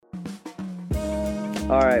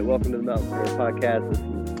All right, welcome to the Mountain Story Podcast. This is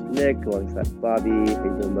Nick alongside Bobby. How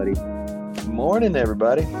you doing, buddy? Morning,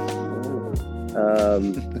 everybody.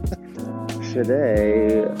 Um,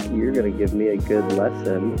 Today you're gonna give me a good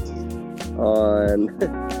lesson on.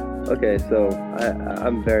 Okay, so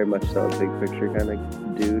I'm very much so a big picture kind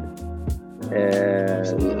of dude, and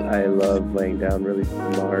Absolutely. I love laying down really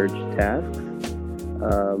large tasks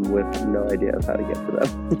with no idea of how to get to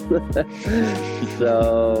them.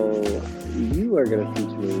 So you are going to teach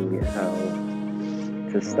me how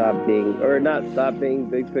to stop being, or not stop being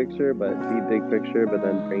big picture, but be big picture, but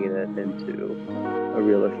then bringing it into a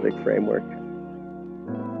realistic framework.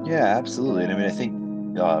 Yeah, absolutely. And I mean, I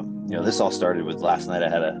think, this all started with last night.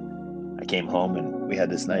 I came home and we had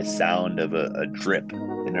this nice sound of a drip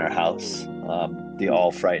in our house. The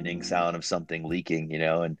all frightening sound of something leaking,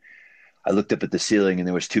 and I looked up at the ceiling and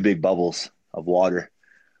there was two big bubbles of water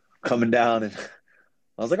coming down, and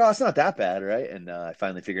I was like, oh, it's not that bad, right? And I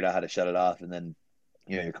finally figured out how to shut it off. And then,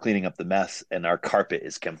 you're cleaning up the mess and our carpet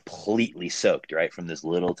is completely soaked, right, from this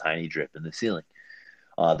little tiny drip in the ceiling.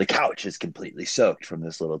 The couch is completely soaked from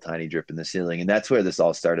this little tiny drip in the ceiling. And that's where this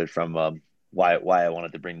all started from, why I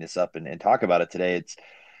wanted to bring this up and talk about it today.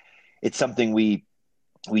 It's something we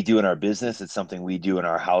do in our business. It's something we do in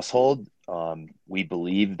our household. We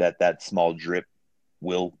believe that small drip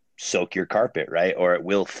will soak your carpet, right? Or it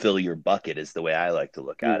will fill your bucket is the way I like to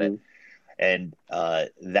look at it. And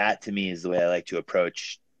that to me is the way I like to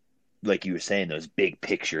approach, like you were saying, those big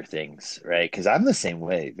picture things, right? Because I'm the same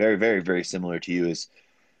way, very, very, very similar to you. Is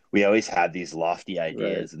we always have these lofty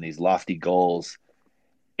ideas and these lofty goals,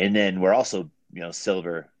 and then we're also,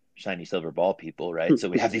 shiny silver ball people, right? So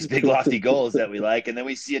we have these big lofty goals that we like, and then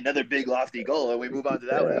we see another big lofty goal, and we move on to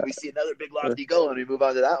that one, and we see another big lofty goal, and we move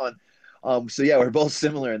on to that one. So yeah, we're both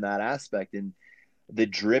similar in that aspect. And the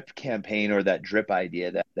drip campaign, or that drip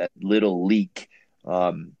idea, that little leak,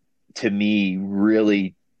 to me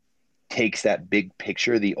really takes that big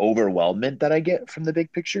picture, the overwhelmment that I get from the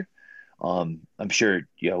big picture. I'm sure,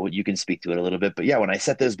 you can speak to it a little bit, but yeah, when I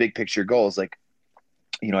set those big picture goals, like,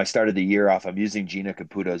 I started the year off, I'm using Gina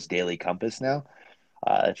Caputo's Daily Compass now.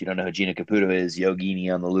 If you don't know who Gina Caputo is,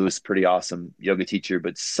 yogini on the loose, pretty awesome yoga teacher,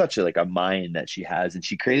 but such a mind that she has. And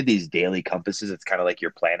she created these daily compasses. It's kind of like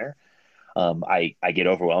your planner. I get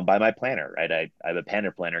overwhelmed by my planner, right? I'm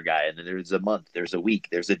a planner guy, and then there's a month, there's a week,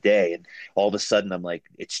 there's a day, and all of a sudden I'm like,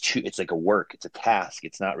 it's like a work, it's a task.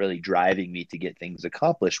 It's not really driving me to get things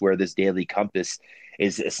accomplished. Where this daily compass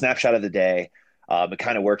is a snapshot of the day. It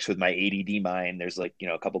kind of works with my ADD mind. There's like,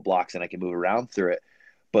 a couple blocks and I can move around through it.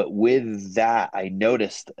 But with that, I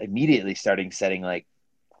noticed immediately starting setting like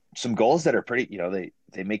some goals that are pretty,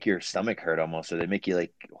 they make your stomach hurt almost, or they make you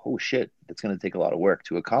like, oh shit, that's going to take a lot of work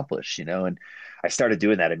to accomplish, and I started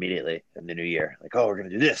doing that immediately in the new year. Like, oh, we're going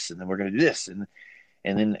to do this, and then we're going to do this. And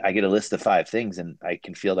then I get a list of 5 things and I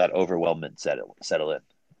can feel that overwhelmment settle in,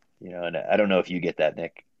 and I don't know if you get that,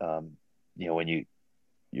 Nick. When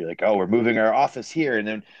you're like, oh, we're moving our office here, and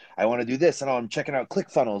then I want to do this, and oh, I'm checking out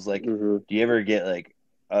ClickFunnels. Like, do you ever get like,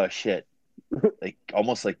 oh shit, like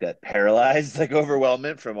almost like that paralyzed, like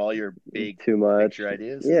overwhelmment from all your big Too much picture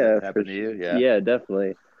ideas? Yeah, Does that happen to you? Yeah,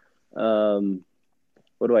 definitely.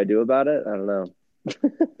 What do I do about it? I don't know.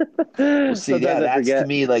 Well, see, Sometimes I that's forget. to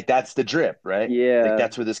me, like, that's the drip, right? Like, Yeah,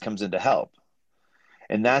 that's where this comes into help.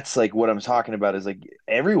 And that's like what I'm talking about is like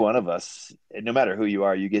every one of us, no matter who you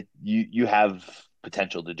are, you have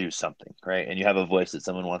potential to do something, right? And you have a voice that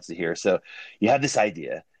someone wants to hear. So you have this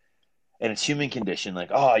idea, and it's human condition,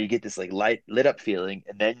 like, oh, you get this like lit up feeling,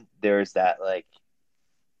 and then there's that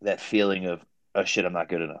feeling of, oh shit, I'm not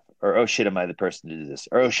good enough, or oh shit, am I the person to do this,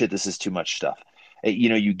 or oh shit, this is too much stuff.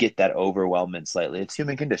 You get that overwhelmment slightly. It's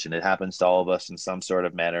human condition. It happens to all of us in some sort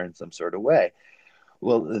of manner, in some sort of way.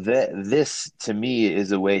 Well, this to me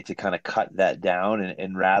is a way to kind of cut that down,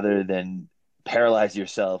 and rather than paralyze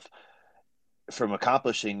yourself from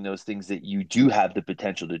accomplishing those things that you do have the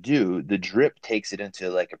potential to do, the drip takes it into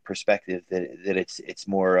like a perspective that it's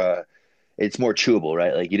more chewable,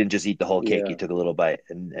 right? Like you didn't just eat the whole cake, yeah. you took a little bite,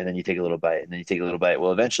 and then you take a little bite, and then you take a little bite.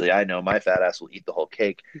 Well, eventually I know my fat ass will eat the whole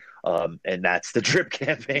cake. And that's the drip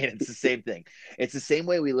campaign. It's the same thing. It's the same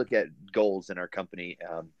way we look at goals in our company,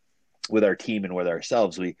 with our team and with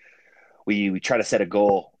ourselves. We try to set a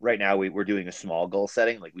goal. Right now we're doing a small goal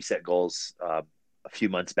setting. Like we set goals a few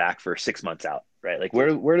months back for 6 months out, right? Like where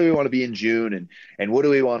do we want to be in June, and what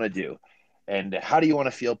do we want to do? And how do you want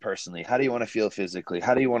to feel personally? How do you want to feel physically?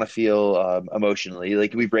 How do you want to feel emotionally?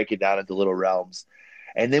 Like we break it down into little realms,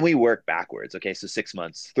 and then we work backwards. Okay, so 6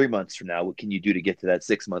 months, 3 months from now, what can you do to get to that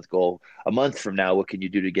 6 month goal? A month from now, what can you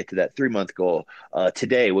do to get to that 3 month goal?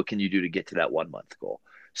 Today, what can you do to get to that 1 month goal?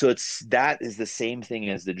 So that is the same thing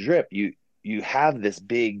as the drip. You have this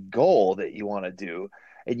big goal that you want to do,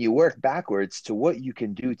 and you work backwards to what you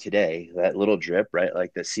can do today, that little drip, right?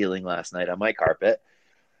 Like the ceiling last night on my carpet,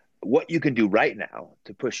 what you can do right now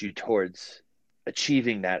to push you towards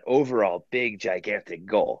achieving that overall big, gigantic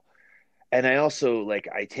goal. And I also like,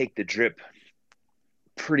 I take the drip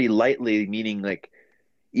pretty lightly, meaning like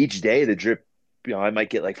each day the drip, I might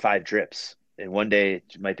get like 5 drips. And one day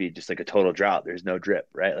it might be just like a total drought. There's no drip,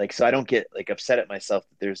 right? Like, so I don't get like upset at myself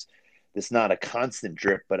that there's this not a constant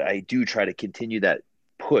drip, but I do try to continue that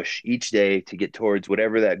push each day to get towards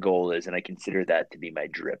whatever that goal is. And I consider that to be my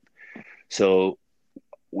drip. So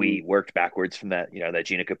we worked backwards from that, that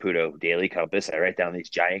Gina Caputo daily compass. I write down these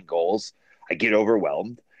giant goals. I get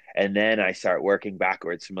overwhelmed. And then I start working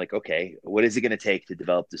backwards from like, okay, what is it going to take to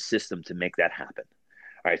develop the system to make that happen?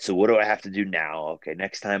 All right, so what do I have to do now? Okay,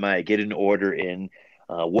 next time I get an order in,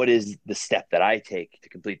 what is the step that I take to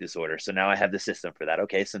complete this order? So now I have the system for that.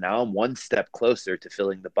 Okay, so now I'm one step closer to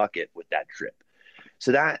filling the bucket with that drip.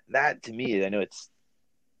 So that to me, I know it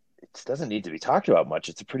doesn't need to be talked about much.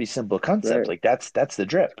 It's a pretty simple concept. Right. Like that's the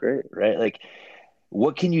drip, It's great. right? Like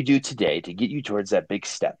what can you do today to get you towards that big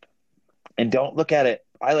step? And don't look at it.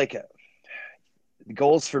 I like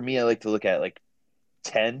goals for me. I like to look at like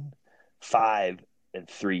 10, 5, and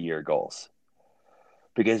 3 year goals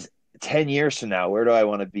because 10 years from now, where do I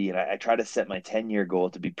want to be? And I try to set my 10-year goal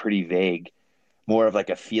to be pretty vague, more of like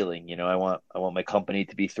a feeling. I want my company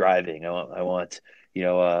to be thriving. I want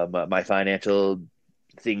my financial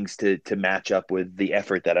things to match up with the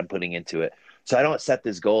effort that I'm putting into it. So I don't set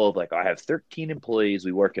this goal of like I have 13 employees.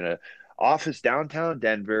 We work in a office downtown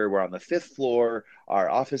Denver. We're on the fifth floor. Our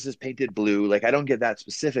office is painted blue. Like I don't get that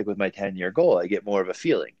specific with my 10-year goal. I get more of a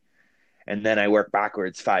feeling. And then I work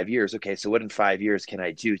backwards 5 years. Okay, so what in 5 years can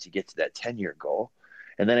I do to get to that 10-year goal?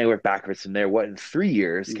 And then I work backwards from there. What in 3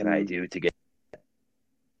 years can I Mm-hmm. do to get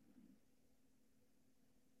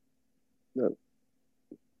No,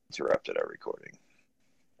 interrupted our recording?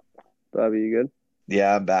 Bobby, you good?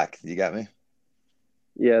 Yeah, I'm back. You got me?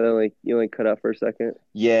 Yeah, then like you only cut out for a second.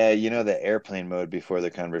 Yeah, the airplane mode before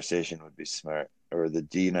the conversation would be smart, or the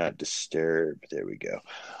do not disturb. There we go.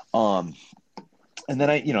 Um, and then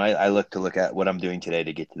I look at what I'm doing today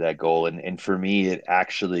to get to that goal, and for me, it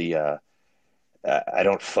actually I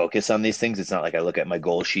don't focus on these things. It's not like I look at my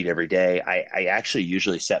goal sheet every day. I actually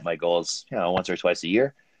usually set my goals, once or twice a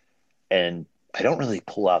year, and I don't really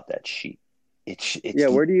pull out that sheet. It's Yeah,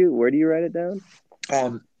 where do you write it down?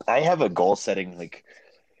 I have a goal setting like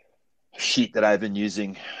sheet that I've been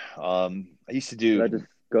using. I used to That do just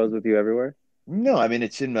goes with you everywhere. no, I mean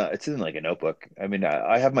it's in like a notebook. I mean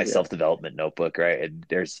I have my Yeah. self-development notebook, right? And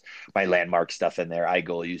there's my landmark stuff in there, I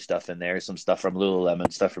goal you stuff in there, some stuff from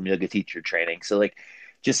Lululemon, stuff from yoga teacher training. So like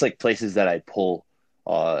just like places that I pull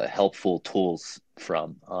helpful tools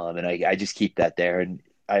from. And I just keep that there. And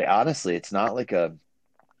I honestly it's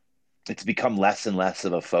become less and less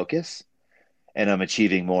of a focus and I'm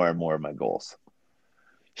achieving more and more of my goals.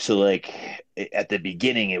 So like at the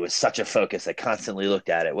beginning, it was such a focus. I constantly looked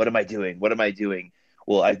at it. What am I doing? What am I doing?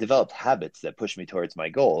 Well, I've developed habits that push me towards my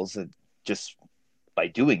goals and just by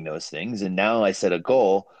doing those things. And now I set a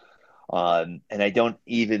goal, and I don't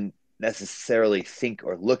even necessarily think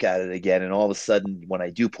or look at it again. And all of a sudden, when I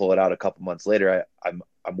do pull it out a couple months later, I'm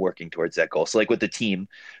working towards that goal. So like with the team,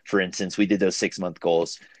 for instance, we did those 6 month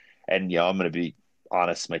goals, and I'm going to be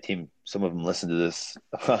honest, my team, some of them listen to this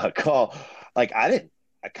call. Like I didn't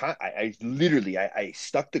I can't. I literally I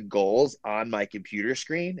stuck the goals on my computer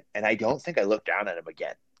screen, and I don't think I looked down at them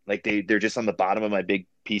again. Like they're just on the bottom of my big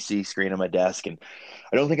PC screen on my desk, and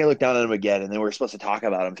I don't think I looked down at them again. And then we are supposed to talk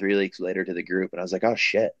about them 3 weeks later to the group, and I was like, oh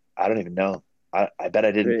shit, I don't even know. I bet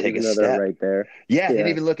I didn't take a Even though they're step. right there. Yeah, I didn't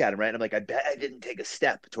Yeah. even look at them. Right, and I'm like, I bet I didn't take a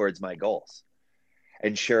step towards my goals.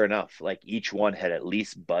 And sure enough, like each one had at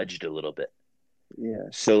least budged a little bit. Yeah.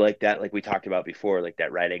 So like that, like we talked about before, like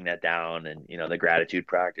that writing that down and the gratitude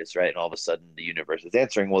practice, right? And all of a sudden the universe is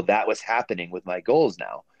answering. Well, that was happening with my goals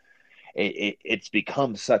now. It's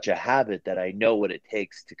become such a habit that I know what it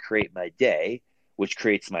takes to create my day, which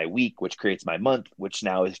creates my week, which creates my month, which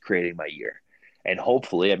now is creating my year. And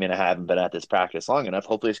hopefully, I mean, I haven't been at this practice long enough.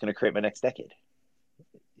 Hopefully, it's going to create my next decade.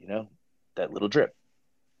 You know, that little drip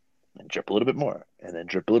and drip a little bit more, and then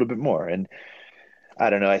drip a little bit more. And I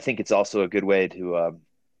don't know. I think it's also a good way to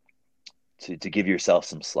give yourself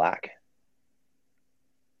some slack.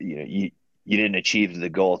 You didn't achieve the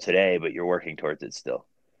goal today, but you're working towards it still.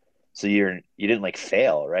 So you didn't like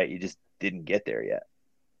fail, right? You just didn't get there yet.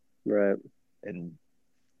 Right. And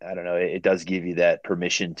I don't know, it does give you that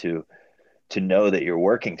permission to know that you're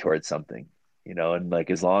working towards something. and like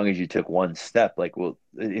as long as you took one step, like, well,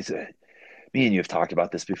 me and you have talked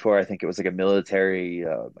about this before. I think it was like a military,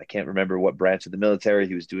 I can't remember what branch of the military.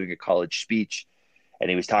 He was doing a college speech and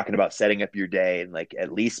he was talking about setting up your day and like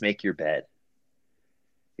at least make your bed,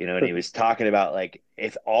 and he was talking about like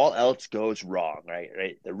if all else goes wrong,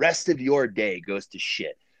 right, the rest of your day goes to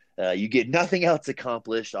shit. You get nothing else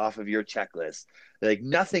accomplished off of your checklist. Like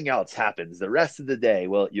nothing else happens the rest of the day.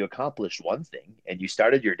 Well, you accomplished one thing, and you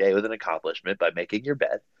started your day with an accomplishment by making your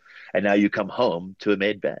bed, and now you come home to a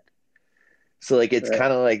made bed. So like it's Right.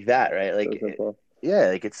 kind of like that, right? So simple. Yeah,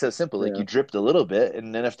 like it's so simple. Like Yeah. you dripped a little bit,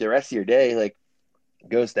 and then if the rest of your day like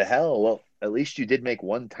goes to hell, well, at least you did make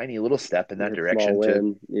one tiny little step in that A small direction to,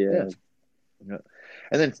 win. yeah, Yeah.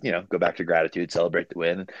 and then go back to gratitude, celebrate the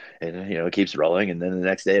win, and it keeps rolling, and then the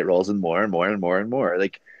next day it rolls in more and more and more and more.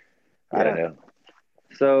 Like I don't Yeah. know.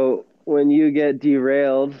 So when you get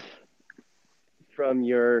derailed from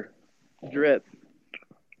your drip,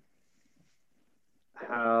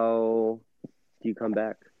 how do you come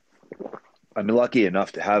back? I'm lucky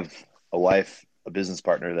enough to have a wife, a business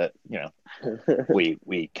partner that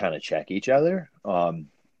we kind of check each other. But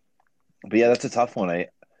yeah, that's a tough one. I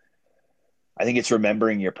think it's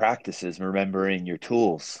remembering your practices, remembering your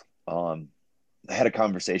tools. I had a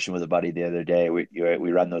conversation with a buddy the other day. We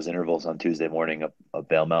run those intervals on Tuesday morning up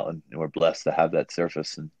Vail Mountain, and we're blessed to have that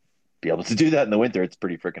surface and be able to do that in the winter. It's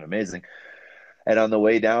pretty freaking amazing. And on the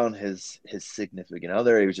way down, his significant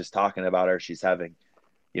other, he was just talking about her. She's having,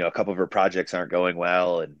 a couple of her projects aren't going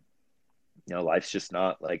well, and life's just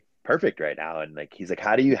not like perfect right now. And like he's like,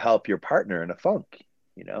 how do you help your partner in a funk?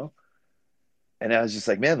 You know? And I was just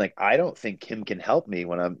like, man, like I don't think Kim can help me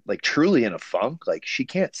when I'm like truly in a funk. Like she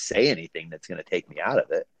can't say anything that's going to take me out of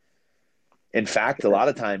it. In fact, a lot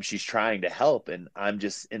of times she's trying to help, and I'm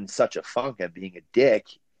just in such a funk and being a dick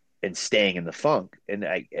and staying in the funk, and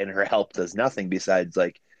her help does nothing besides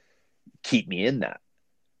like keep me in that.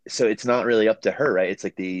 So it's not really up to her, right? It's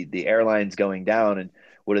like the airline's going down, and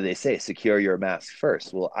what do they say? Secure your mask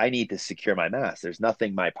first. Well, I need to secure my mask. There's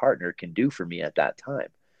nothing my partner can do for me at that time.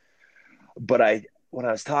 But when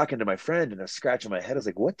I was talking to my friend and I was scratching my head, I was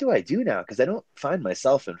like, what do I do now? Because I don't find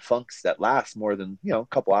myself in funks that last more than, a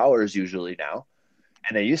couple hours usually now.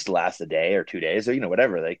 And they used to last a day or 2 days or,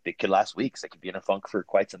 whatever. Like they could last weeks. I could be in a funk for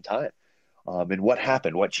quite some time. And what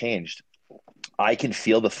happened? What changed? I can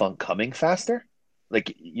feel the funk coming faster.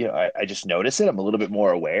 Like, I just notice it. I'm a little bit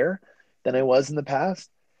more aware than I was in the past.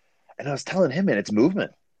 And I was telling him, man, it's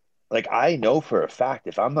movement. Like I know for a fact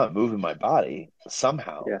if I'm not moving my body,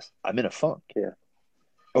 somehow Yeah. I'm in a funk. Yeah.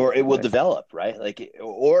 Or it will Right. develop, right? Like,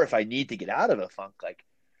 or if I need to get out of a funk, like,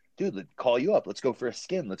 dude, let's call you up. Let's go for a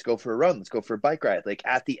skin. Let's go for a run. Let's go for a bike ride. Like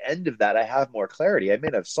at the end of that, I have more clarity. I may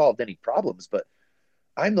not have solved any problems, but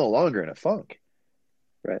I'm no longer in a funk.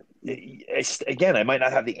 Right. Again, I might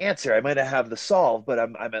not have the answer. I might not have the solve, but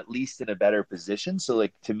I'm at least in a better position. So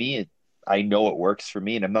like to me, I know it works for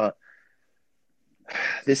me, and I'm not.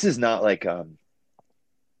 This is not like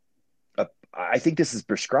I think this is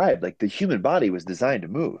prescribed. Like the human body was designed to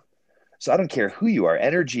move. So I don't care who you are.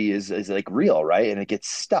 Energy is like real, right? And it gets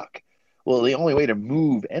stuck. Well, the only way to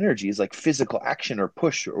move energy is like physical action or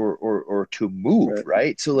push or to move, Right.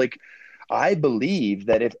 right? So like I believe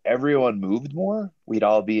that if everyone moved more, we'd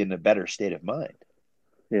all be in a better state of mind.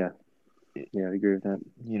 Yeah. Yeah. I agree with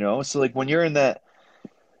that. So like when you're in that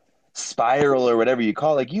spiral or whatever you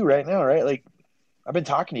call it, like you right now, right? Like I've been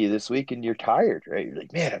talking to you this week and you're tired, right? You're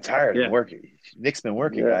like, man, I'm tired. I've been Yeah. working. Nick's been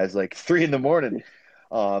working, Yeah. guys, like 3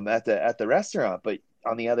 a.m. At the restaurant. But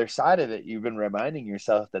on the other side of it, you've been reminding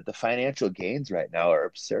yourself that the financial gains right now are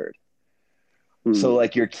absurd. So Hmm.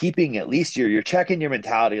 like you're keeping at least you're checking your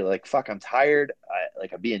mentality like fuck, I'm tired.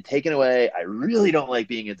 I'm being taken away. I really don't like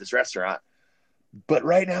being at this restaurant. But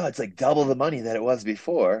right now it's like double the money that it was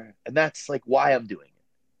before. And that's like why I'm doing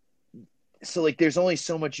so like there's only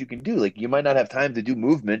so much you can do. Like you might not have time to do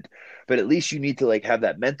movement, but at least you need to like have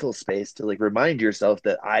that mental space to like remind yourself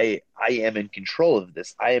that I am in control of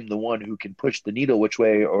this. I am the one who can push the needle which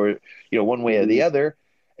way or one way or Hmm. the other.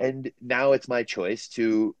 And now it's my choice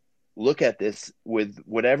to look at this with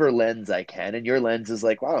whatever lens I can. And your lens is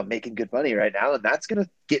like, wow, I'm making good money right now, and that's gonna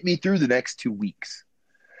get me through the next 2 weeks.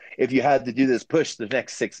 If you had to do this push the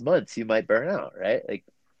next 6 months, you might burn out, right? Like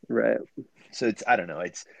Right. so it's I don't know.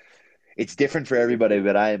 It's different for everybody,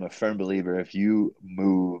 but I am a firm believer if you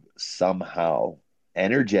move somehow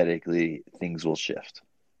energetically, things will shift.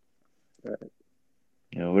 Right.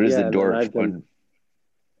 What is the Yeah. And then I've done. endorphin?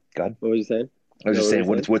 God, What was you saying? I was No, just what were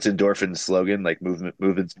saying, you saying? what's endorphin slogan? Like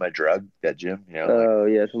movement's my drug. That gym, like Oh,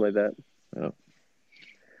 yeah, something like that. uh,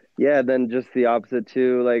 Yeah, then just the opposite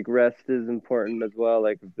too. Like rest is important as well.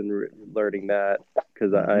 Like I've been learning that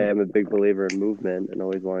because I Hmm. am a big believer in movement and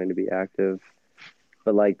always wanting to be active.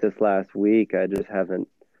 But like this last week, I just haven't,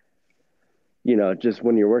 just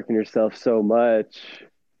when you're working yourself so much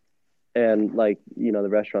and like, the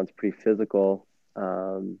restaurant's pretty physical,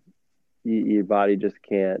 your body just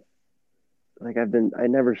can't, like I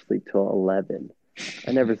never sleep till 11.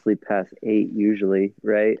 I never sleep past 8 usually,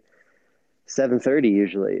 right? 7:30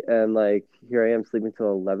 usually. And like here I am sleeping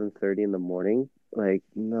till 11:30 in the morning. Like,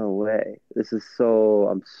 no way. I'm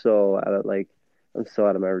so out of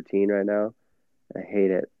my routine right now. I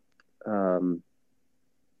hate it. Um,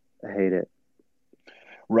 I hate it.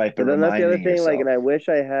 Right, but But then that's the other reminding thing, like, and yourself. I wish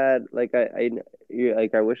I had,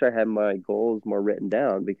 I wish I had my goals more written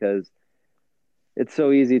down because it's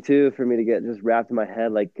so easy too for me to get just wrapped in my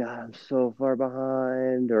head, like, God, I'm so far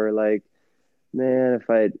behind, or like, man, if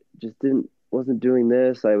I just wasn't doing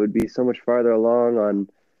this, I would be so much farther along on,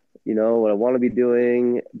 what I want to be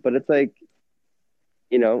doing. But it's like,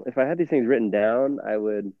 if I had these things written down, I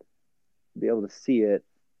would be able to see it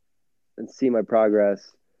and see my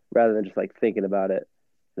progress rather than just like thinking about it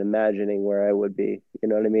and imagining where I would be. You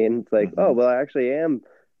know what I mean? It's like, oh, Hmm. well, I actually am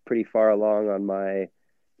pretty far along on my,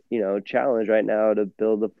 challenge right now to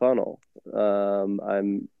build a funnel.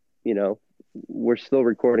 I'm, you know, we're still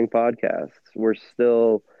recording podcasts. We're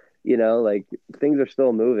still, like things are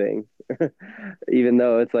still moving, even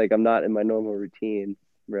though it's like I'm not in my normal routine,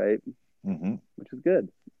 right? Hmm. Which is good.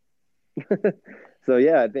 So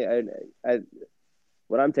yeah, I think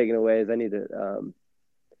what I'm taking away is I need to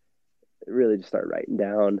really just start writing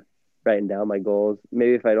down my goals.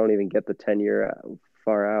 Maybe if I don't even get the 10-year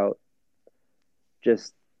far out,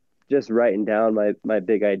 just writing down my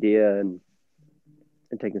big idea and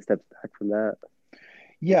taking steps back from that.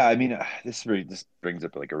 Yeah, I mean, this brings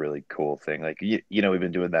up like a really cool thing. Like we've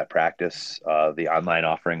been doing that practice, the online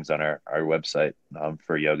offerings on our website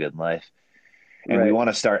for yoga and life, and we Right. want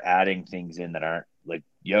to start adding things in that aren't like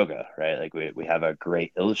yoga, right? Like we have a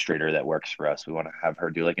great illustrator that works for us. We want to have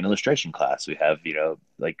her do like an illustration class. We have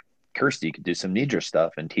like Kirsty could do some Nidra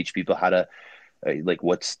stuff and teach people how to like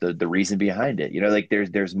what's the reason behind it. Like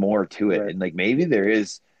there's more to it, Right. and like maybe there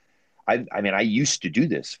is. I mean, I used to do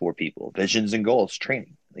this for people, visions and goals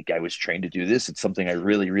training. Like I was trained to do this. It's something I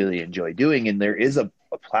really, really enjoy doing. And there is a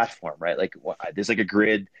platform, right? Like there's like a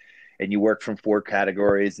grid and you work from 4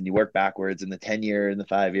 categories and you work backwards in the 10 year and the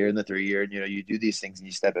 5 year and the 3 year. And, you do these things and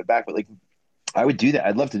you step it back. But like, I would do that.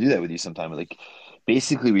 I'd love to do that with you sometime. Like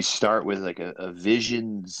basically we start with like a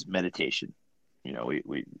visions meditation.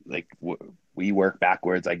 We like we work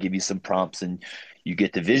backwards. I give you some prompts and you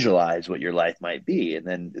get to visualize what your life might be,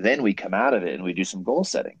 and then we come out of it and we do some goal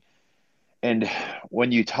setting. And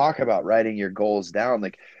when you talk about writing your goals down,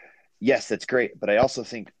 like yes, that's great, but I also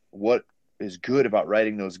think what is good about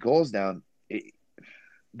writing those goals down,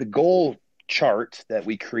 the goal chart that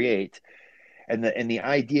we create and the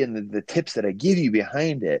idea and the tips that I give you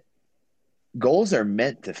behind it, goals are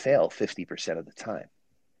meant to fail 50% of the time,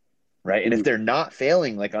 right? And if Mm, they're not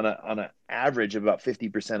failing like on an average of about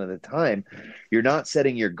 50% of the time, you're not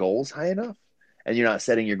setting your goals high enough and you're not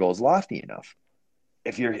setting your goals lofty enough.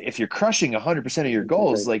 If you're crushing 100% of your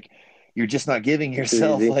goals, interesting. like you're just not giving Too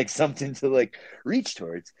yourself easy. like something to like reach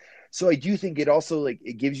towards. So I do think it also like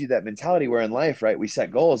it gives you that mentality where in life, right, we set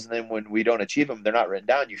goals and then when we don't achieve them, they're not written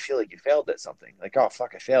down. You feel like you failed at something. Like, oh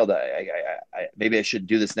fuck, I failed. I maybe I shouldn't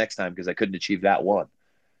do this next time because I couldn't achieve that one.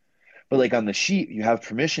 But like on the sheet, you have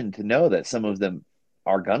permission to know that some of them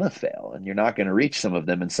are gonna fail and you're not gonna reach some of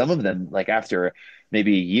them. And some of them, like after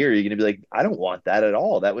maybe a year, you're gonna be like, I don't want that at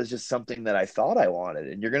all. That was just something that I thought I wanted.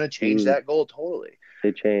 And you're gonna change Mm, that goal totally.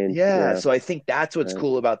 they change. Yeah. Yeah. So I think that's what's Right.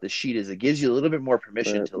 cool about the sheet is it gives you a little bit more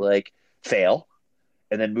permission to Right. like fail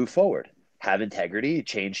and then move forward, have integrity,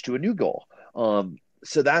 change to a new goal.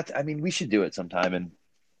 So that's I mean, we should do it sometime. And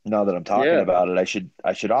now that I'm talking Yeah. about it,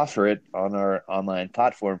 I should offer it on our online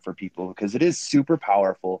platform for people because it is super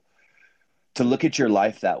powerful to look at your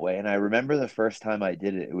life that way. And I remember the first time I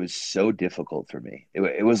did it, it was so difficult for me.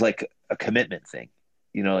 It was like a commitment thing,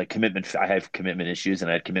 like commitment. I have commitment issues and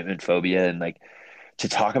I had commitment phobia. And like to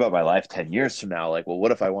talk about my life 10 years from now, like, well,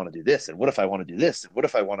 what if I want to do this? And what if I want to do this? And what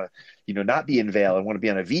if I want to, not be in Vail and want to be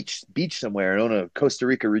on a beach somewhere and own a Costa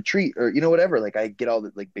Rica retreat or, whatever. Like I get all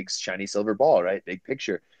the like big shiny silver ball, right? Big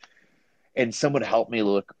picture and someone helped me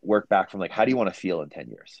work back from like how do you want to feel in 10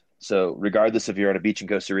 years, so regardless if you're on a beach in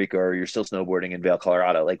Costa Rica or you're still snowboarding in Vail,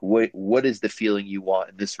 Colorado, like what is the feeling you want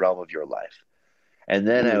in this realm of your life. And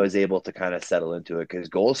then I Mm, was able to kind of settle into it because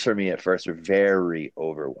goals for me at first were very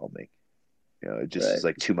overwhelming. It just is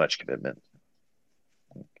right. like too much commitment.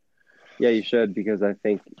 Yeah, you should, because I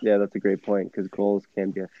think, yeah, that's a great point, because goals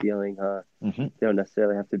can be a feeling, huh? Hmm. They don't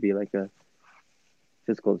necessarily have to be like a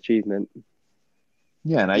physical achievement.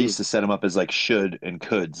 Yeah, and I Hmm. used to set them up as like should and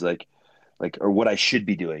coulds, or what I should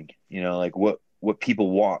be doing, like what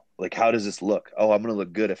people want. Like, how does this look? Oh, I'm gonna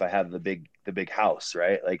look good if I have the big house,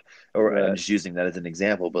 right? Like, or I'm Right. just using that as an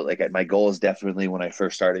example, but like my goals definitely when I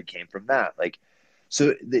first started came from that. Like,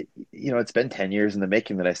 so it's been 10 years in the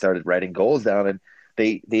making that I started writing goals down, and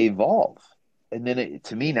they evolve. And then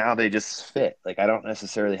to me now they just fit. Like, I don't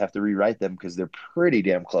necessarily have to rewrite them because they're pretty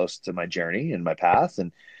damn close to my journey and my path,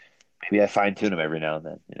 and maybe I fine tune them every now and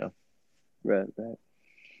then. Right. Right.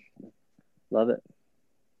 Love it.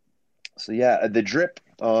 So yeah, the drip,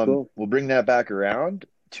 Cool. we'll bring that back around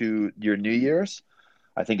to your New Year's.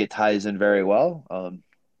 I think it ties in very well.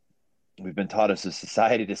 We've been taught as a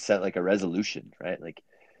society to set like a resolution, right? Like,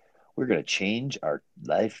 we're going to change our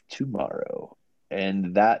life tomorrow.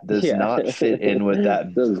 And that does Yeah. not fit in with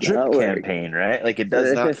that Does drip not work campaign, right? Like, it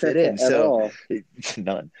does not fit in. at So all.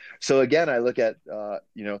 none. So again, I look at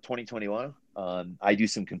 2021. I do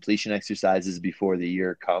some completion exercises before the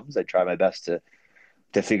year comes. I try my best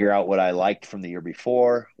to figure out what I liked from the year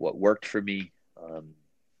before, what worked for me,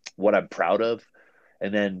 what I'm proud of,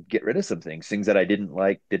 and then get rid of some things that I didn't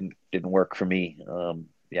like, didn't work for me.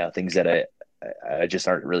 Yeah, things that I just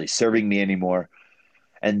aren't really serving me anymore.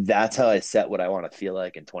 And that's how I set what I want to feel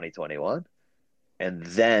like in 2021. And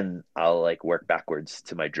then I'll like work backwards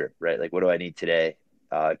to my drip, right? Like, what do I need today?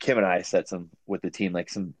 Kim and I set some with the team,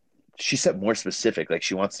 like she set more specific, like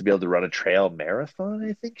she wants to be able to run a trail marathon,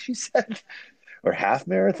 I think she said, or half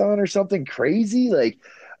marathon or something crazy. Like,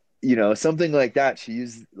 something like that. She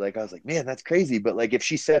used, like, I was like, man, that's crazy. But like, if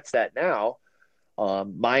she sets that now,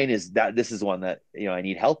 mine is that this is one that, I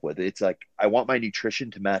need help with. It's like, I want my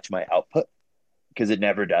nutrition to match my output because it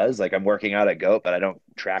never does. Like, I'm working out at Goat, but I don't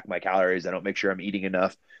track my calories. I don't make sure I'm eating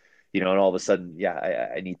enough, and all of a sudden, yeah,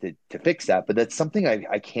 I need to fix that. But that's something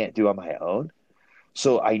I can't do on my own.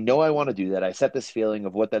 So I know I want to do that. I set this feeling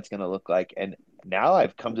of what that's going to look like. And now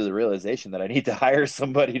I've come to the realization that I need to hire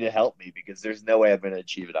somebody to help me because there's no way I'm going to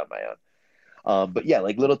achieve it on my own. But yeah,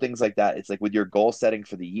 like little things like that. It's like with your goal setting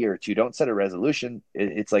for the year too, don't set a resolution.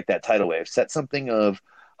 It's like that tidal wave. Set something of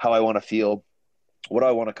how I want to feel, what do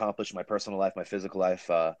I want to accomplish in my personal life, my physical life,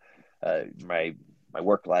 my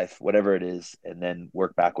work life, whatever it is, and then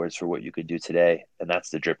work backwards for what you could do today. And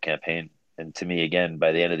that's the drip campaign. And to me, again,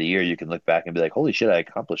 by the end of the year, you can look back and be like, holy shit, I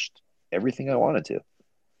accomplished everything I wanted to.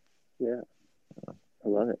 Yeah. I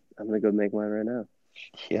love it. I'm gonna go make mine right now.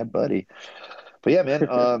 Yeah, buddy. But yeah,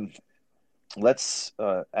 man, let's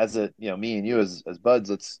as me and you as buds,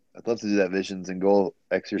 I'd love to do that visions and goal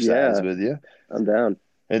exercise Yeah, with you. I'm down.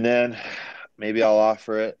 And then maybe I'll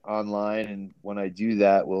offer it online, and when I do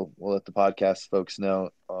that, we'll let the podcast folks know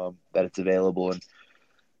that it's available. And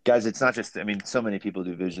guys, it's not just, I mean, so many people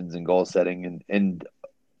do visions and goal setting, and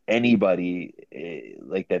anybody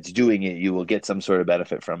like that's doing it, you will get some sort of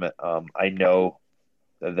benefit from it. I know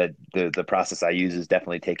that the process I use is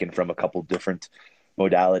definitely taken from a couple different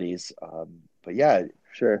modalities. But yeah,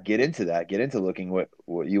 Sure. get into that. Get into looking what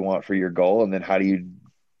you want for your goal, and then how do you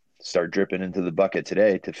start dripping into the bucket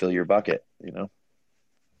today to fill your bucket?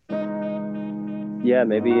 Yeah,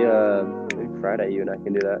 maybe Friday you and I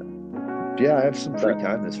can do that. Yeah, I have some free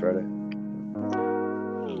time this Friday.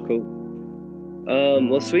 Cool.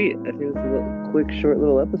 Well, sweet. I think this is a quick, short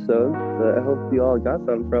little episode, but I hope you all got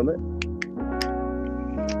something from it.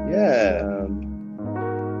 Yeah.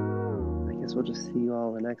 I guess we'll just see you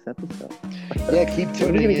all in the next episode. Yeah, keep tuning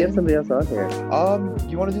in. We're gonna get somebody else on here.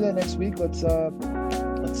 You want to do that next week? Let's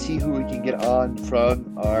see who we can get on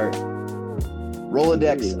from our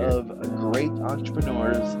Rolodex of great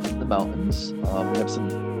entrepreneurs in the mountains. We have some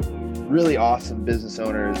really awesome business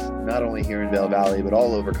owners, not only here in Vail Valley, but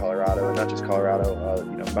all over Colorado, and not just Colorado.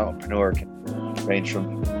 Mountainpreneur can range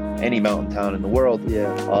from any mountain town in the world.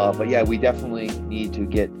 Yeah. But yeah, we definitely need to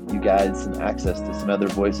get you guys some access to some other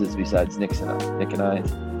voices besides Nick and I,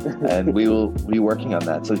 and we will be working on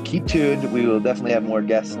that. So keep tuned. We will definitely have more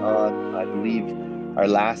guests on. I believe our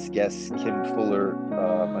last guest, Kim Fuller,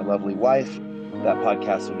 my lovely wife. That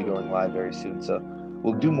podcast will be going live very soon. So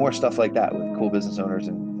we'll do more stuff like that with cool business owners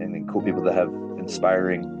and cool people that have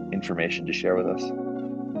inspiring information to share with us.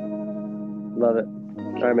 Love it.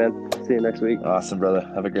 All right, man. See you next week. Awesome, brother.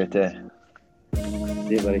 Have a great day.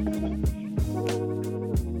 See you, buddy.